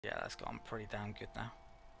Yeah, that's gotten pretty damn good now.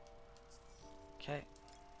 Okay.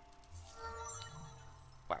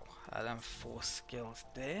 Wow, level 4 skills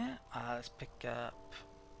there. Let's pick up...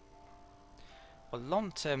 Well,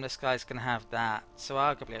 long term this guy's going to have that, so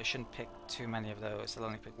arguably I shouldn't pick too many of those. I'll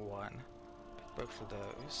only pick one. Pick both of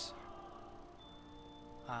those.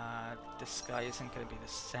 This guy isn't going to be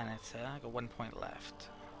the senator. I got 1 point left.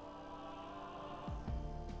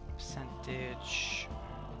 Percentage.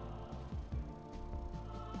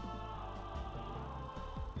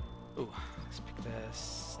 Ooh, let's pick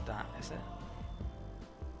this. That is it.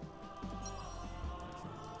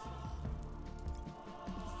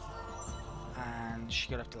 And she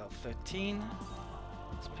got up to level 13.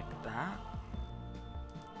 Let's pick that.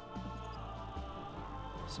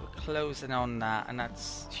 So we're closing on that, and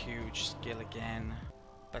that's huge skill again.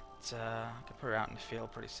 But I can put her out in the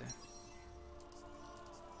field pretty soon.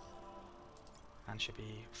 And should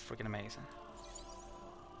be friggin' amazing.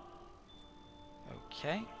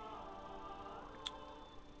 Okay.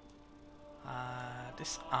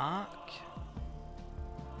 This arc.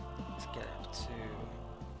 Let's get up to...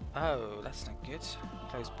 Oh, that's not good.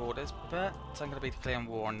 Closed borders, but I'm going to be declaring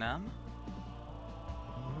war on them.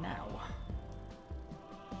 Now.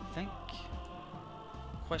 I think.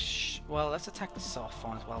 Well, let's attack the soft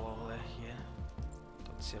one as well while we're here.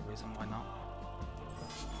 Don't see a reason why not.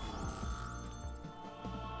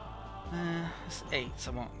 It's 8,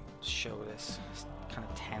 so I won't show this. It's kind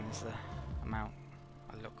of 10 is the amount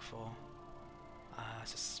I look for.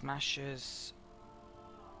 So smashes.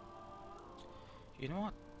 You know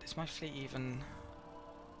what? Is my fleet even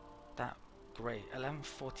that great?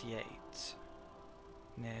 1148.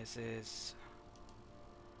 Theirs is.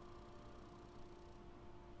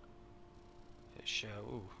 Show.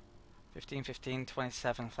 Ooh. 15, 15,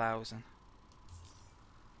 27,000.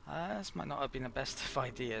 This might not have been the best of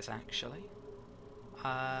ideas, actually.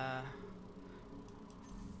 I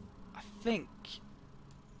think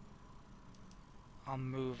I'll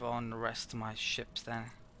move on the rest of my ships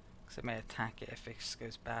then, because I may attack it if this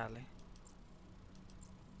goes badly.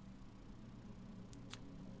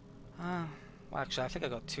 Well, actually, I think I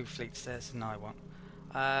got 2 fleets there, so no, I won't.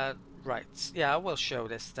 Right, yeah, I will show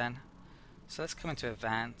this then. So let's come into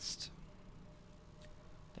advanced.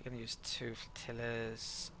 They're going to use 2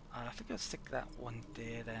 flotillas. I think I'll stick that one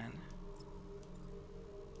there then.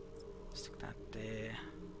 Stick that there.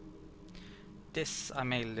 This I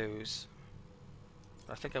may lose.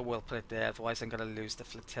 But I think I will put it there, otherwise I'm going to lose the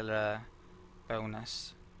flotilla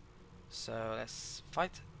bonus. So let's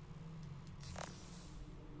fight.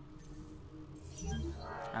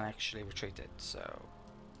 And actually retreat it, so...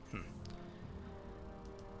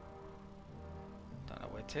 Don't know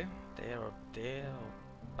where to. There or there.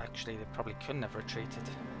 Or actually, they probably couldn't have retreated.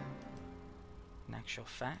 In actual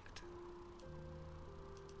fact.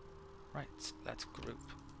 Right, let's group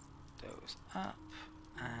those up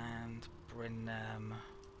and bring them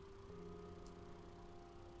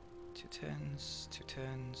 2 turns, 2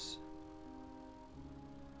 turns.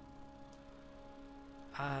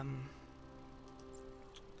 Well,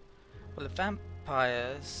 the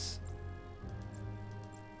vampires.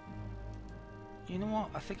 You know what?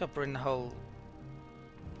 I think I'll bring the whole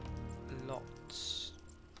lot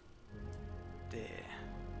there.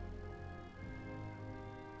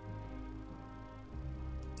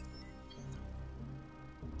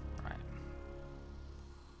 Right.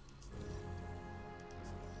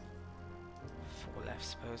 4 left,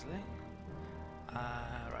 supposedly.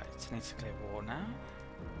 Right, so need to clear war now.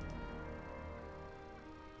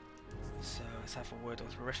 So let's have a word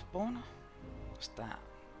with Riftborn. What's that?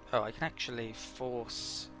 Oh, I can actually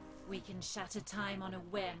force... We can shatter time on a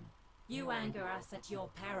whim. You anger us at your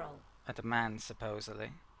peril. A demand,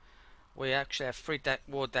 supposedly. We actually have free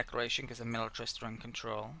war declaration because the militarists are in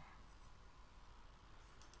control.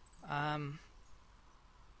 I'm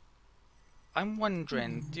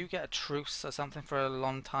wondering, do you get a truce or something for a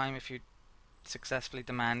long time if you successfully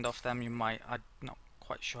demand off them? You might. I'm not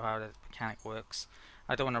quite sure how the mechanic works.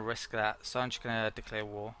 I don't want to risk that, so I'm just going to declare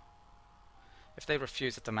war. If they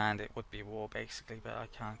refuse a demand, it would be war basically, but I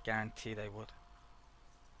can't guarantee they would.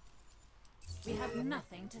 We have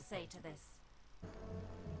nothing to say to this.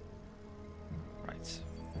 Right.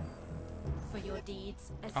 For your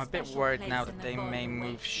deeds, I'm a bit worried now that they may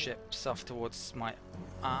move ships off towards my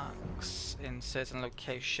arcs in certain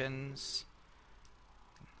locations.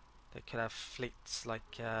 They could have fleets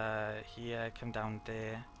like here, come down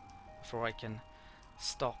there, before I can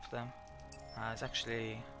stop them. There's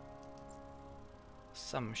actually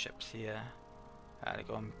some ships here. They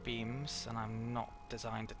go on beams, and I'm not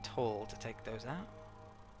designed at all to take those out.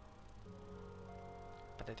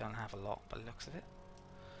 But they don't have a lot by the looks of it.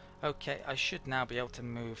 Okay, I should now be able to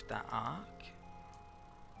move that arc.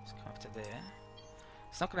 Let's go up to there.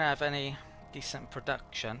 It's not going to have any decent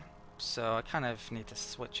production, so I kind of need to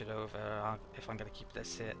switch it over if I'm going to keep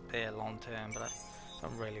this there long term, but I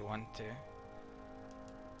don't really want to.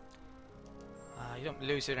 You don't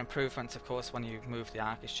lose your improvements, of course, when you move the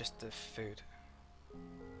arc. It's just the food.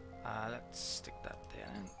 Let's stick that there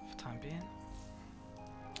then, for the time being.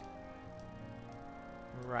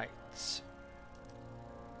 Right.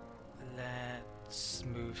 Let's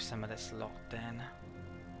move some of this lot then.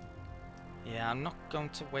 Yeah, I'm not going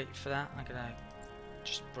to wait for that. I'm gonna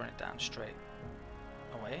just burn it down straight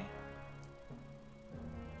away.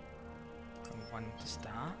 And one to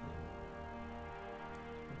start.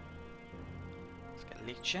 Let's get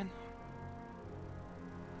leeching.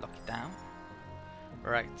 Lock it down.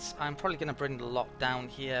 Right, I'm probably gonna bring the lot down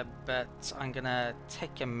here, but I'm gonna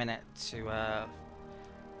take a minute to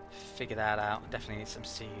figure that out. Definitely need some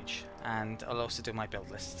siege, and I'll also do my build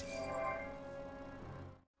list.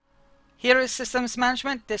 Here is systems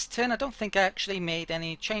management. This turn I don't think I actually made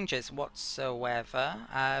any changes whatsoever.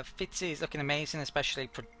 Fitzy is looking amazing, especially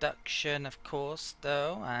production of course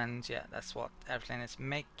though, and yeah, that's what everything is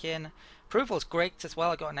making. Approval's great as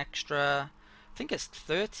well. I got an extra, I think it's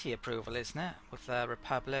 30 approval, isn't it, with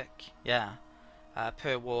Republic? Yeah,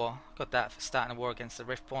 per war. Got that for starting a war against the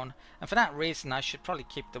Riftborn, and for that reason I should probably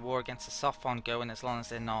keep the war against the Softborn going as long as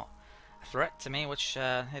they're not a threat to me, which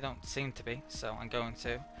they don't seem to be, so I'm going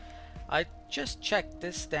to. I just checked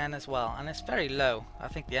this then as well, and it's very low. I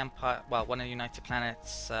think the Empire, well, one of the United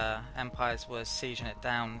Planets empires was sieging it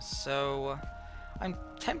down, so I'm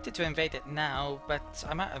tempted to invade it now, but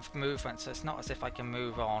I'm out of movement, so it's not as if I can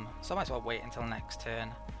move on, so I might as well wait until next turn.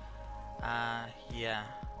 Yeah,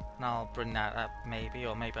 and I'll bring that up maybe,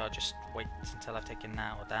 or maybe I'll just wait until I've taken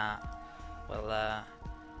that or that. We'll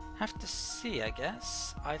have to see, I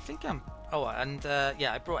guess. I think I'm... Oh, and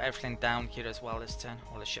yeah, I brought everything down here as well this turn.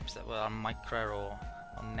 All the ships that were on Micra or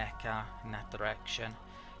on Neckar in that direction.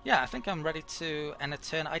 Yeah, I think I'm ready to end a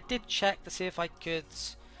turn. I did check to see if I could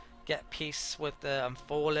get peace with the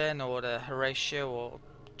Fallen or the Horatio or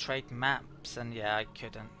trade maps, and yeah, I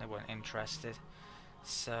couldn't. They weren't interested.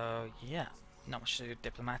 So yeah, not much to do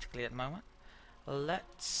diplomatically at the moment.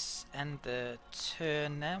 Let's end the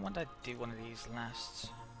turn now. When did I do one of these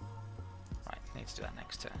last? Right, need to do that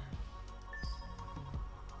next turn.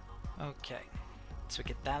 Okay, so we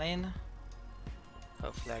get that in.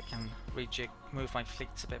 Hopefully I can rejig, move my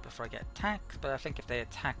fleets a bit before I get attacked, but I think if they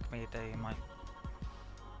attack me they might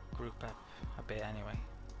group up a bit anyway.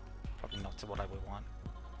 Probably not to what I would want.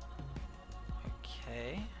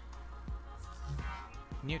 Okay.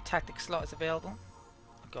 New tactic slot is available.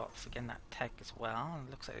 I've got again that tech as well. It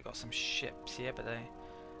looks like they've got some ships here, but they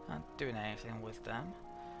aren't doing anything with them.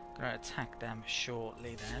 Gonna attack them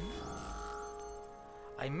shortly then.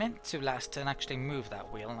 I meant to last turn actually move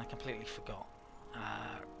that wheel and I completely forgot.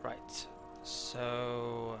 Right,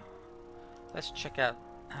 so let's check out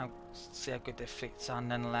see how good their fleets are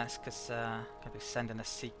nonetheless, because I'm going to be sending a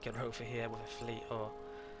Seeker over here with a fleet or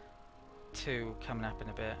two coming up in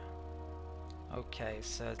a bit. Okay,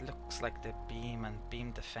 so it looks like the beam and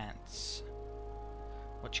beam defense,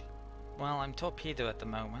 which, well, I'm torpedo at the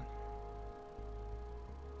moment.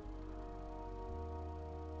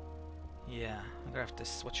 Yeah, I'm gonna have to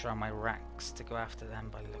switch around my racks to go after them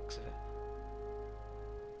by the looks of it.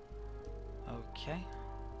 Okay,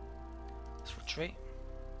 let's retreat.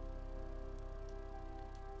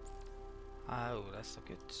 Oh, that's not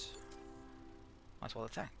good. Might as well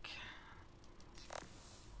attack.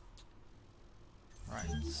 Right.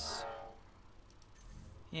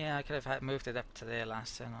 Yeah, I could have moved it up to there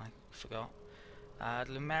last turn, I forgot.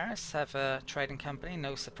 Lumeris have a trading company,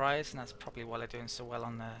 no surprise, and that's probably why they're doing so well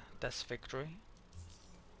on the Dust Victory.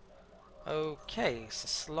 Okay, so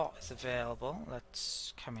slot is available.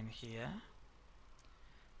 Let's come in here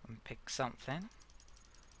and pick something.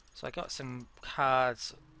 So I got some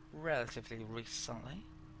cards relatively recently.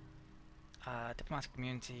 Diplomatic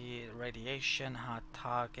Immunity, Radiation, Hard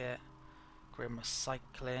Target, Grim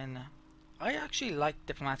Recycling. I actually like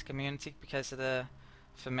Diplomatic Immunity because of the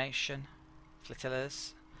formation.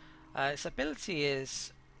 Flotillas. Its ability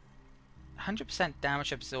is 100%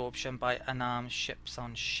 damage absorption by unarmed ships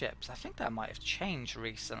on ships. I think that might have changed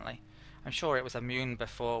recently. I'm sure it was immune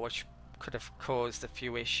before, which could have caused a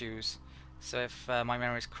few issues. So if my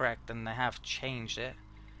memory is correct and they have changed it,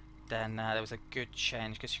 then there was a good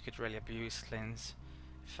change, because you could really abuse Clins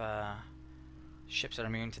if ships are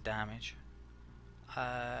immune to damage.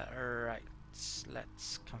 Right,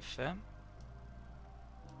 let's confirm.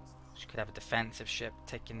 She could have a defensive ship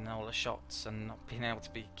taking all the shots and not being able to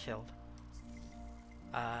be killed.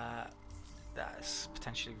 is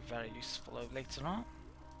potentially very useful later on.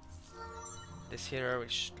 This hero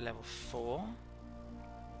is level 4.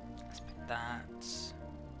 Let's pick that.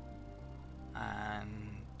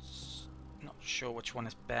 And not sure which one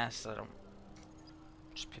is best. I don't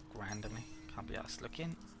just pick randomly. Can't be asked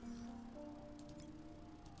looking.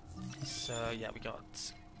 So yeah, we got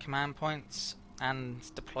command points and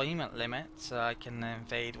deployment limit, so I can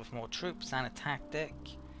invade with more troops and a tactic,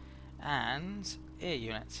 and air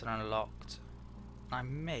units are unlocked. I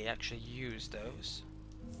may actually use those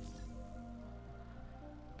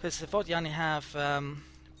because the Vodyani have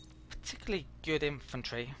particularly good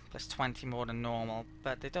infantry, plus 20 more than normal,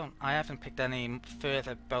 but they don't. I haven't picked any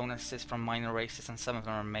further bonuses from minor races, and some of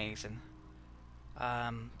them are amazing.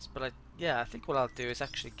 But yeah, I think what I'll do is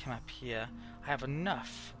actually come up here. I have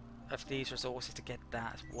enough of these resources to get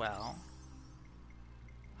that as well.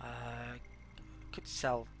 Could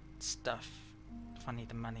sell stuff if I need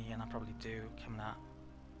the money, and I probably do coming up.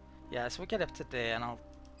 Yeah, so we'll get up to there, and I'll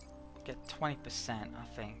get 20%, I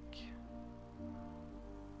think,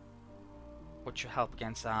 which will help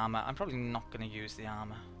against armor. I'm probably not going to use the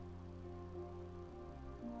armor.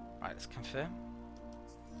 Right, let's confirm.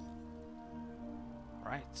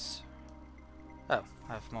 Right. Oh,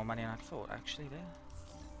 I have more money than I thought actually there.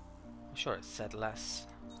 I'm sure it said less.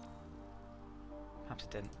 Perhaps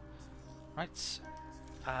it didn't. Right.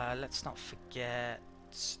 Let's not forget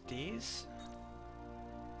these.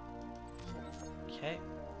 Okay.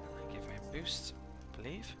 Give me a boost, I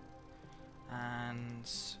believe. And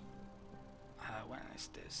when is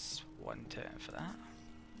this? 1 turn for that.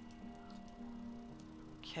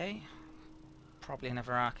 Okay. Probably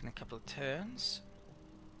another arc in a couple of turns.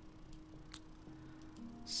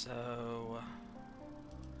 So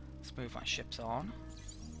let's move my ships on.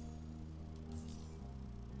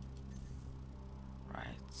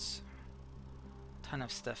 Right. Ton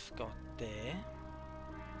of stuff got there.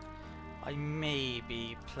 I may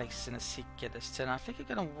be placing a secret this turn. I think I'm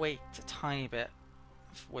going to wait a tiny bit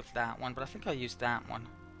with that one, but I think I'll use that one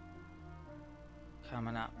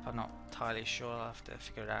coming up. I'm not entirely sure. I'll have to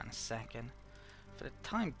figure it out in a second. For the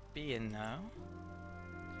time being though,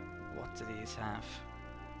 what do these have?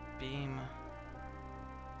 Beam.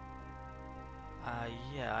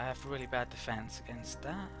 Yeah, I have really bad defense against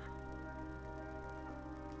that.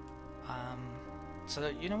 So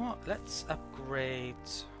you know what? Let's upgrade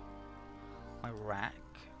my rack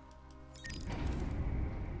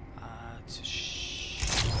to shields.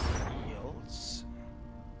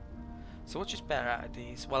 So which is better out of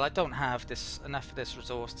these? Well, I don't have enough of this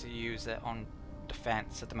resource to use it on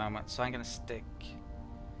defense at the moment, so I'm going to stick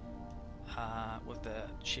with the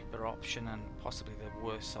cheaper option and possibly the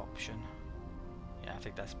worse option. Yeah, I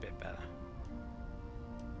think that's a bit better.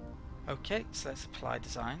 Okay, so let's apply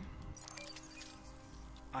design.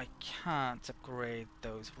 I can't upgrade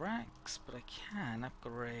those racks, but I can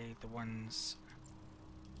upgrade the ones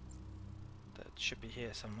that should be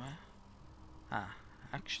here somewhere. Ah,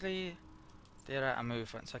 actually they're out of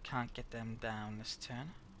movement, so I can't get them down this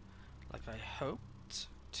turn like I hoped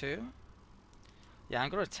to. Yeah, I'm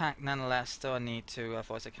going to attack nonetheless, though I need to,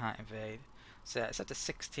 otherwise I can't invade. So yeah, it's up to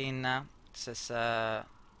 16 now. It says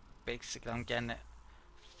basically I'm getting it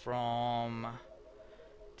from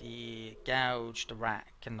the gouge, the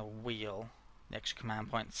rack, and the wheel, the extra command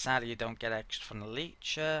points. Sadly, you don't get extra from the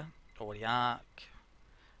leecher or the arc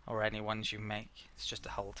or any ones you make. It's just a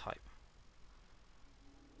hull type.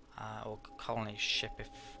 Or colony ship if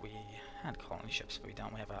we had colony ships, but we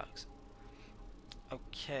don't. We have arcs.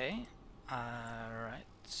 Okay.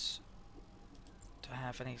 Right. Do I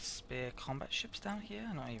have any spare combat ships down here?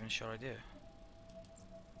 I'm not even sure I do.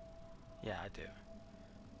 Yeah, I do.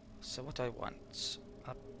 So what do I want?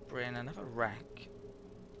 I'll bring another rack.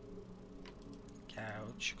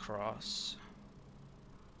 Gouge across.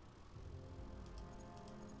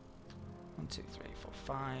 1, 2, 3, 4,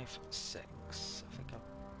 5, 6. I think I'll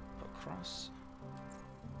put across.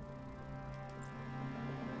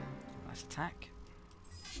 Nice attack.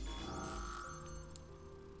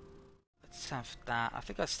 Let's have that. I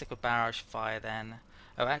think I'll stick with barrage fire then.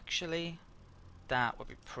 Oh, actually, that would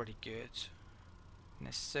be pretty good in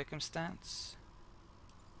this circumstance.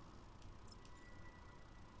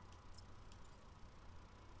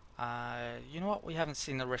 You know what? We haven't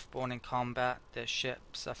seen the Riftborn in combat. Their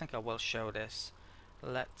ships. I think I will show this.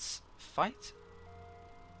 Let's fight.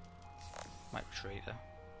 Might retreat though.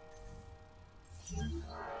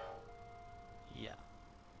 Yeah,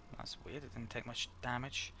 that's weird. It didn't take much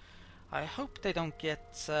damage. I hope they don't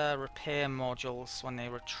get repair modules when they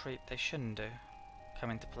retreat. They shouldn't do.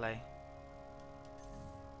 Come into play.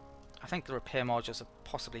 I think the repair modules are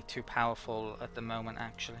possibly too powerful at the moment,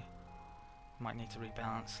 actually. Might need to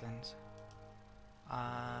rebalance Linz.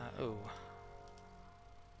 Oh.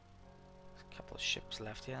 There's a couple of ships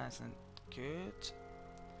left here, that isn't good.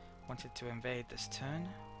 Wanted to invade this turn.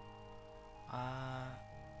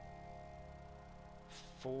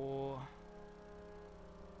 4.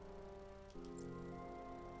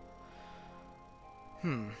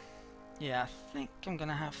 Yeah, I think I'm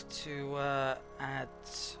gonna have to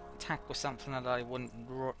attack with something that I wouldn't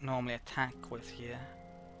normally attack with here.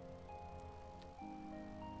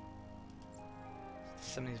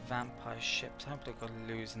 Some of these vampire ships, I hope they're not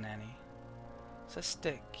losing any. So let's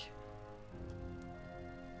stick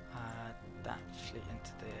that fleet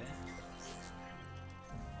into there.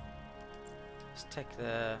 Let's take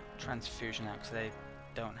the transfusion out because they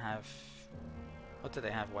don't have... Or do they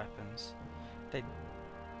have weapons? They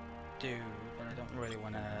do, but I don't really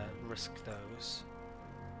want to risk those.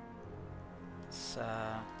 Let's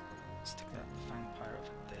stick that vampire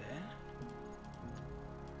over there.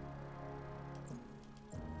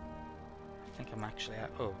 I think I'm actually at...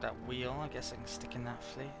 Oh, that wheel, I guess I can stick in that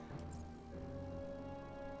fleet.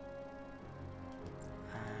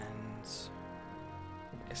 And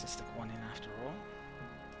I guess I'll stick one in after all.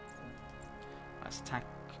 Let's attack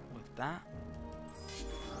with that.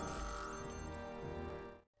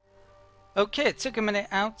 Okay, it took a minute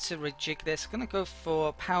out to rejig this. I'm going to go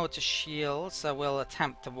for power to shields. I will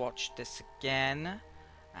attempt to watch this again.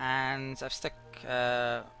 And I've stuck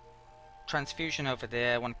transfusion over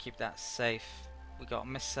there. I want to keep that safe. We got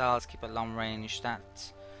missiles, keep it long range. That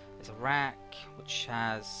is a rack, which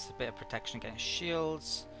has a bit of protection against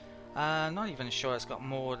shields. Not even sure it's got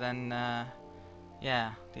more than,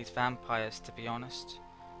 yeah, these vampires, to be honest.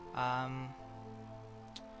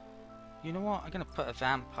 You know what, I'm going to put a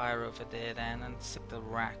vampire over there then and stick the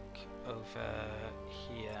rack over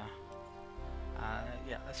here.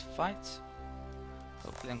 Yeah, let's fight.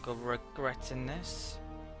 Hopefully I'm going to regretting this.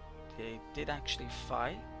 They did actually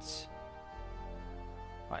fight.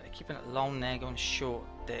 Right, they're keeping it long there, going short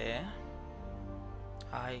there.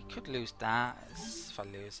 I could lose that. If I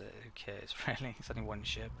lose it, who cares really? It's only one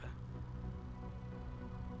ship.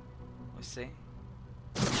 We'll see.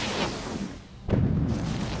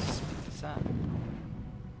 That?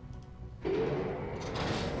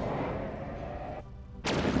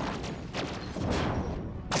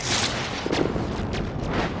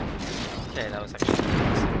 Okay, that was actually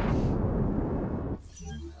amazing.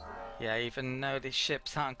 Yeah, even though these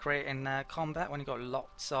ships aren't great in combat, when you've got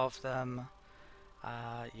lots of them,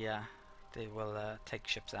 yeah, they will take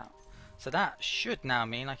ships out. So that should now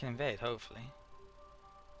mean I can invade, hopefully.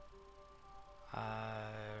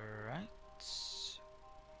 Right.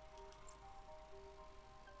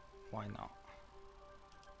 Why not?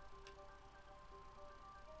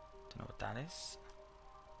 Don't know what that is.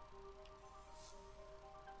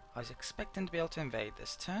 I was expecting to be able to invade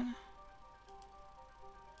this turn.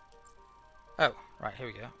 Oh, right, here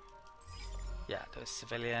we go. Yeah, the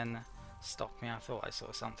civilian stopped me. I thought I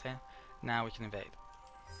saw something. Now we can invade.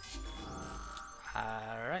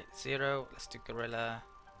 Alright, 0. Let's do guerrilla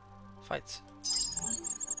fight.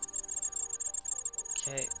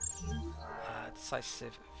 Okay.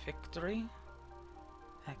 Decisive victory.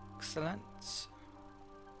 Excellent.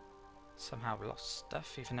 Somehow lost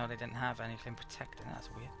stuff even though they didn't have anything protecting. That's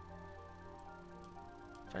weird.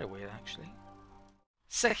 Very weird actually.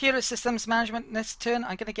 So here is systems management this turn.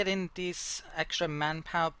 I'm going to get in these extra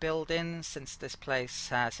manpower buildings since this place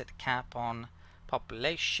has hit a cap on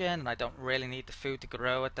population and I don't really need the food to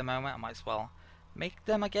grow at the moment. I might as well make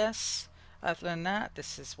them, I guess. Other than that,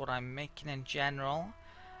 this is what I'm making in general.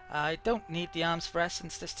 I don't need the arms for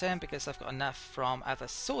essence this turn because I've got enough from other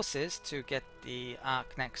sources to get the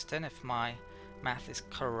arc next turn if my math is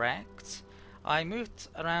correct. I moved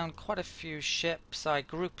around quite a few ships. I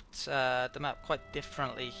grouped them up quite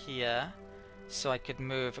differently here so I could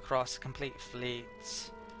move across a complete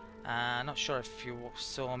fleet. Not sure if you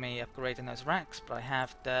saw me upgrading those racks, but I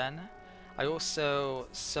have done. I also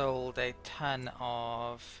sold a ton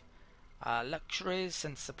of luxuries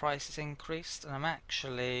since the price has increased, and I'm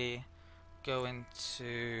actually going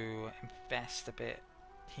to invest a bit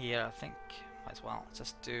here. I think might as well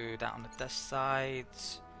just do that on the dust side.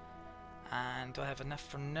 And do I have enough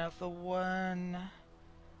for another one?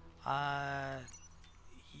 Yeah,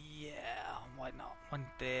 why not? One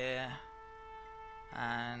there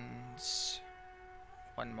and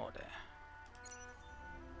one more there.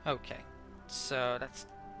 Okay, so that's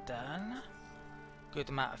done. Good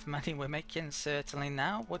amount of money we're making certainly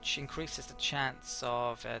now, which increases the chance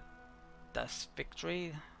of a dust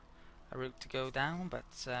victory, a route to go down, but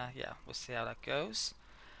yeah, we'll see how that goes.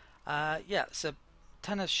 Yeah, so a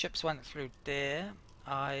ton of ships went through there.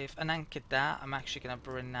 I've unanchored that. I'm actually going to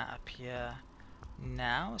bring that up here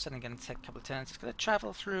now. It's only going to take a couple of turns. It's going to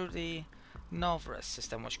travel through the Novaris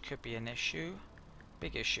system, which could be an issue.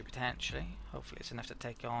 Big issue, potentially. Hopefully it's enough to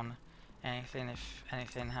take on anything if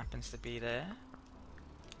anything happens to be there.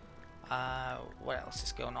 What else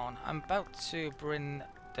is going on? I'm about to bring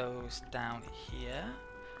those down here.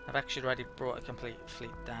 I've actually already brought a complete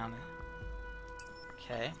fleet down.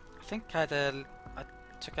 Okay. I think I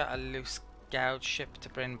took out a loose gouge ship to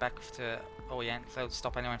bring back to Orient, so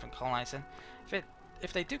stop anyone from colonizing.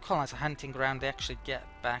 If they do colonize a hunting ground, they actually get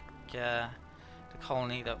back the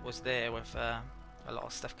colony that was there with a lot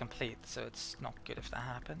of stuff complete, so it's not good if that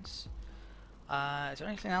happens. Is there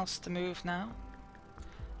anything else to move now?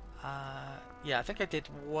 Yeah, I think I did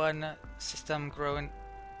one system growing,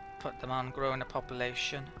 put them on growing a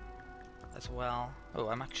population as well. Oh,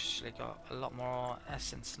 I'm actually got a lot more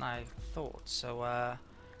essence than I thought, so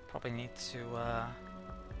probably need to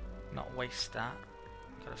not waste that.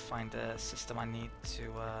 Gotta find a system I need to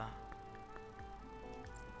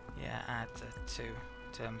yeah, add to in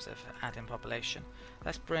terms of adding population.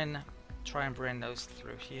 Let's try and bring those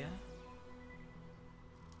through here.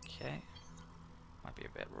 Okay, might be a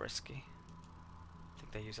bit risky. I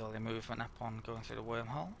think they use all their movement up on going through the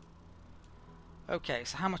wormhole. Okay,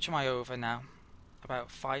 so how much am I over now?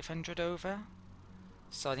 About 500 over.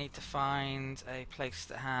 So I need to find a place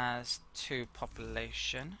that has 2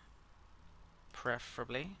 population,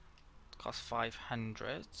 preferably. It costs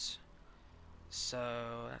 500.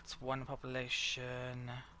 So that's 1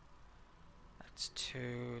 population. That's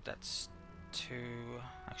 2. That's 2.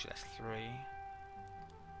 Actually, that's 3.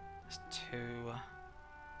 That's 2.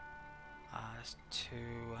 That's 2.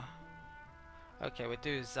 Okay, we'll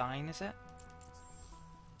do Zine, is it?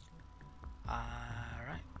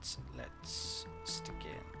 Right, let's stick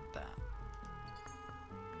in that.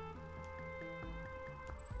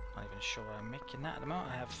 Not even sure I'm making that at the moment.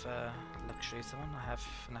 I have luxuries the one. I have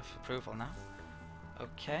enough approval now.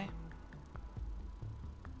 Okay.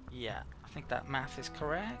 Yeah, I think that math is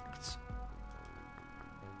correct.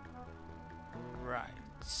 Right.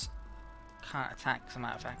 Can't attack some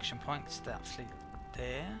out of action points. That fleet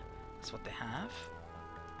there. That's what they have.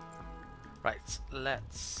 Right,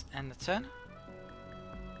 let's end the turn.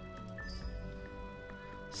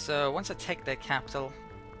 So once I take their capital,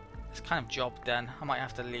 it's kind of job done. I might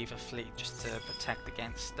have to leave a fleet just to protect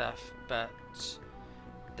against stuff, but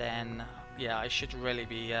then yeah, I should really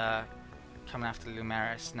be coming after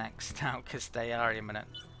Lumeris next now because they are imminent.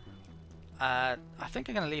 I think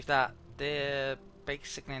I'm going to leave that there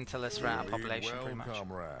basically until this round of population, pretty much.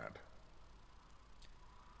 Comrade.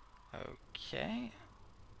 Okay.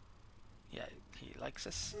 Yeah, he likes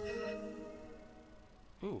us.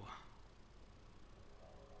 Ooh.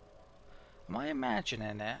 Am I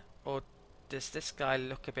imagining it, or does this guy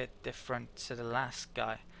look a bit different to the last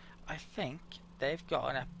guy? I think they've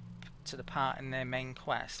gotten up to the part in their main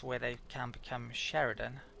quest where they can become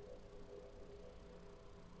Sheredyn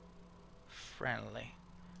friendly,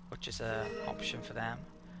 which is an option for them.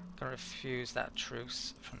 Gonna refuse that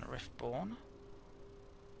truce from the Riftborn.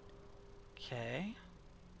 Okay.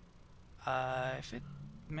 If it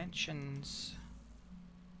mentions...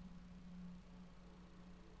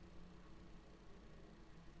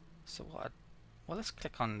 So what? Well, let's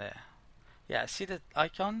click on there. Yeah, see the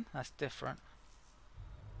icon? That's different.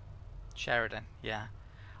 Sheredyn, yeah.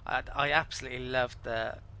 I absolutely love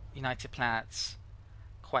the United Planets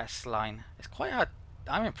quest line. It's quite hard.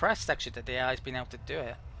 I'm impressed actually that the AI's been able to do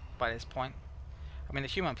it by this point. I mean, the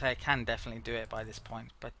human player can definitely do it by this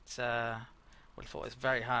point, but I would have thought it's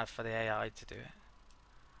very hard for the AI to do it.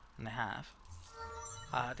 And they have.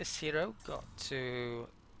 This hero got to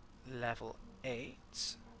level 8.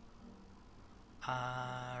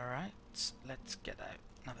 Right, let's get out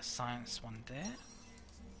another science one there.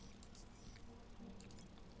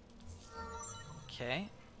 Okay,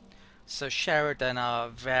 so Sheredyn are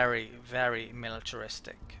very, very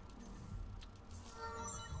militaristic.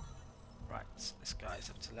 Right, this guy's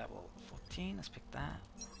up to level 14, let's pick that.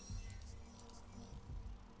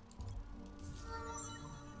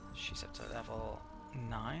 She's up to level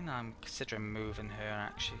 9, I'm considering moving her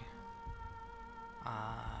actually.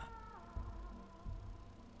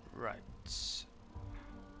 Right. Guess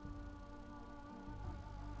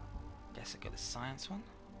I got the science one.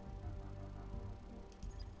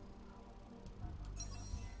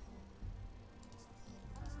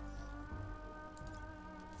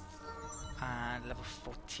 And level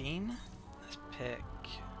 14. Let's pick.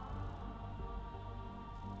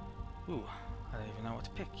 Ooh, I don't even know what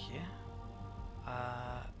to pick here.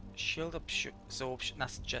 Shield absorption.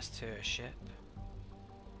 That's just her ship.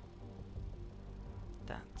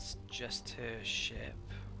 That's just her ship.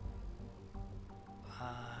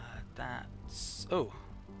 That's... Oh!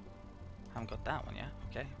 Haven't got that one yet.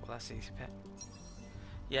 Okay, well that's easy pick.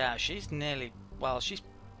 Yeah, she's nearly... Well, she's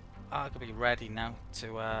arguably ready now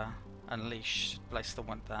to unleash, but I still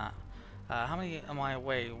want that. How many am I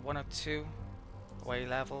away? 1 or 2 away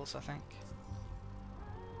levels, I think.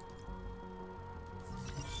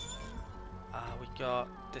 We got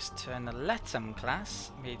this turn the Letum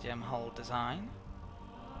class, medium hull design.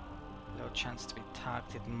 Low chance to be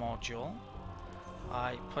targeted module.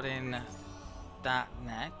 I put in that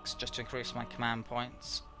next, just to increase my command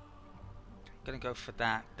points. Gonna go for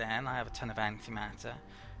that then. I have a ton of antimatter.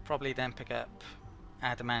 Probably then pick up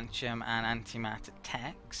adamantium and antimatter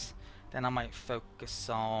techs. Then I might focus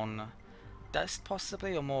on dust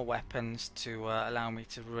possibly, or more weapons to allow me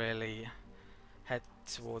to really head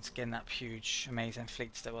towards getting that huge amazing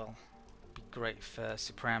fleets that will be great for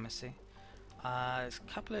supremacy. There's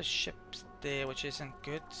a couple of ships there which isn't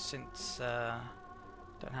good since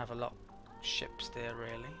don't have a lot of ships there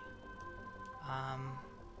really.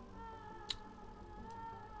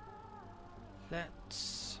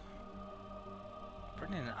 Let's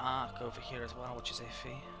bring in an arc over here as well, which is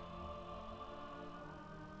iffy.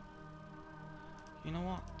 You know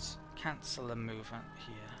what? Cancel the movement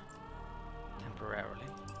here temporarily.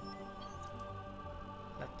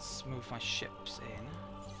 Let's move my ships in.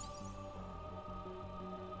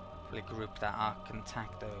 Probably group that arc and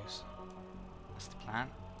attack those. That's the plan.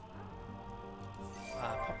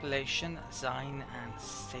 Population, Zine and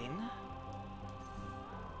Sin.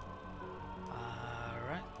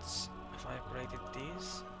 Right, have I upgraded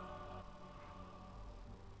these?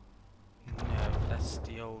 No, that's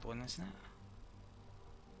the old one, isn't it?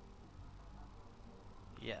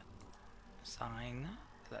 Yeah. Zine,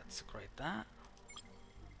 let's upgrade that.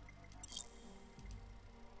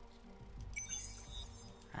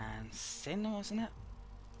 And Sin, wasn't it?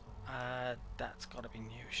 That's gotta be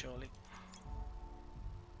new, surely.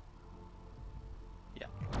 Yeah.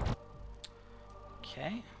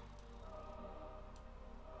 Okay.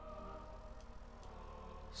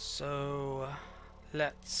 So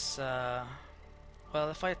let's well,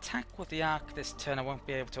 if I attack with the arc this turn I won't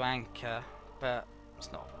be able to anchor, but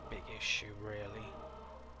it's not a big issue really,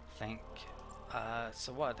 I think.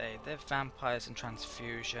 So what are they? They're vampires and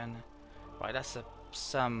transfusion. Right, that's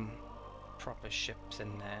some proper ships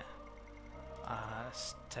in there.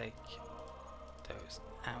 Let's take those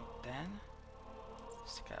out then.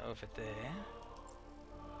 Stick that over there.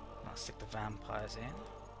 I'll stick the vampires in.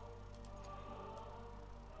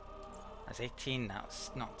 That's 18 now,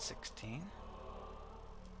 it's not 16.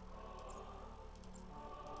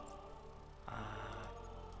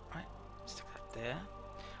 Right, stick that there.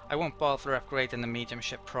 I won't bother upgrading the medium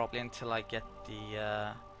ship probably until I get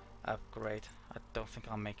the upgrade. I don't think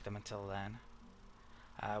I'll make them until then.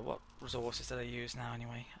 What resources did I use now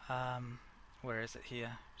anyway? Where is it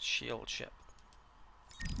here? Shield ship.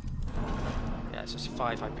 Yeah, it's just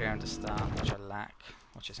 5 Hyperion to start, which I lack,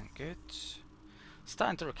 which isn't good.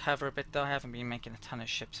 Starting to recover a bit though. I haven't been making a ton of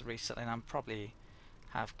ships recently, and I'm probably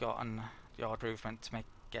have gotten the odd movement to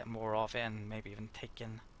get more of it, and maybe even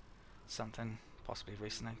taken something possibly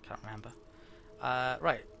recently. Can't remember.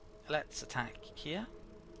 Right, let's attack here.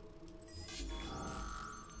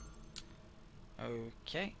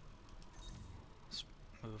 Okay, let's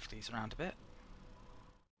move these around a bit.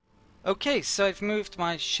 Okay, so I've moved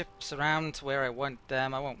my ships around to where I want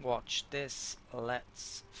them. I won't watch this.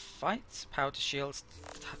 Let's fight. Powder shields,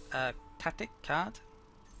 tactic card.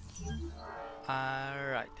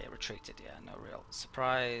 Right, they retreated. Yeah, no real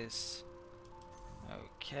surprise.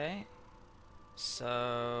 Okay,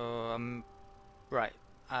 so right.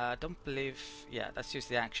 I don't believe. Yeah, let's use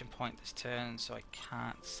the action point this turn, so I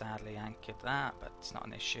can't sadly anchor that, but it's not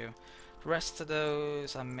an issue. The rest of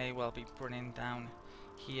those I may well be bringing down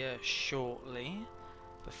here shortly.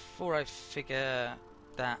 Before I figure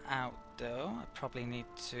that out though, I probably need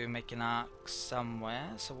to make an arc somewhere.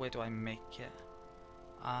 So where do I make it?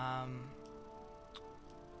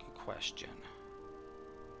 Good question.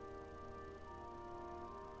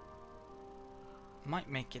 Might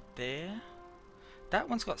make it there. That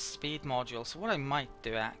one's got speed module, so what I might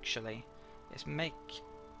do actually is make...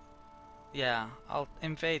 Yeah, I'll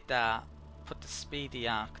invade that, put the speedy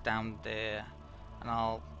arc down there, and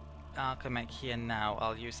I'll arc I make here now,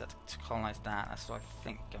 I'll use that to colonize that. That's what I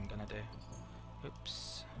think I'm gonna do.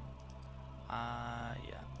 Oops.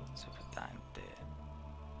 Yeah, so put that in there.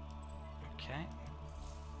 Okay.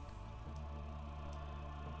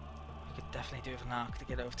 I could definitely do with an arc to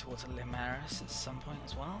get over towards Limaris at some point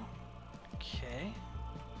as well. Okay.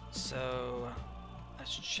 So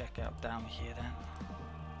let's check out down here then.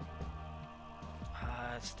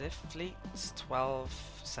 where's the fleet? 12,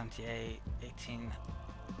 78,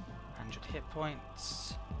 1800 hit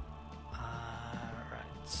points.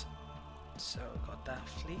 Right, so got that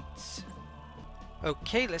fleet.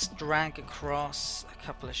 Okay, let's drag across a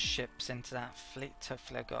couple of ships into that fleet.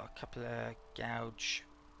 Hopefully I've got a couple of gouge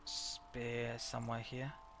spears somewhere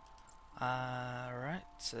here. Right,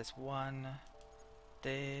 so there's one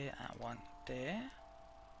there and one there.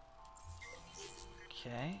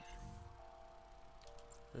 Okay.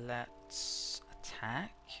 Let's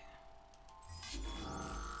attack.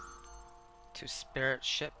 2 spirit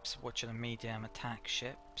ships, which are the medium attack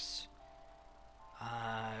ships.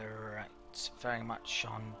 Right, very much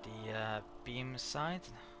on the beam side.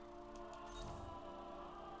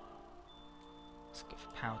 Let's go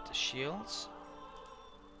for power to shields.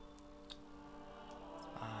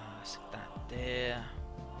 Stick that there.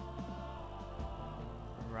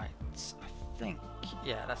 Right, I think,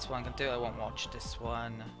 yeah, that's what I'm gonna do. I won't watch this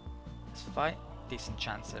one. Let's fight. Decent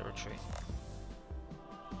chance of retreat.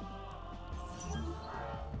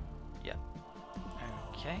 Yep.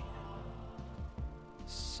 Okay.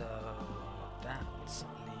 So that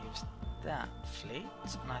leaves that fleet,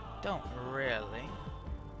 and I don't really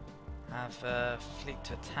have a fleet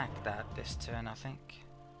to attack that this turn, I think.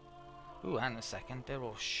 Ooh, and a second, they're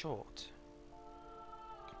all short.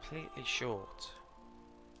 Completely short.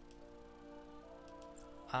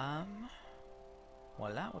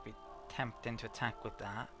 Well, that would be tempting to attack with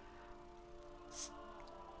that.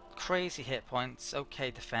 Crazy hit points,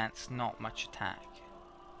 okay defense, not much attack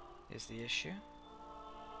is the issue.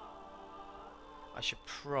 I should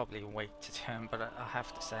probably wait to turn, but I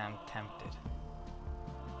have to say I'm tempted.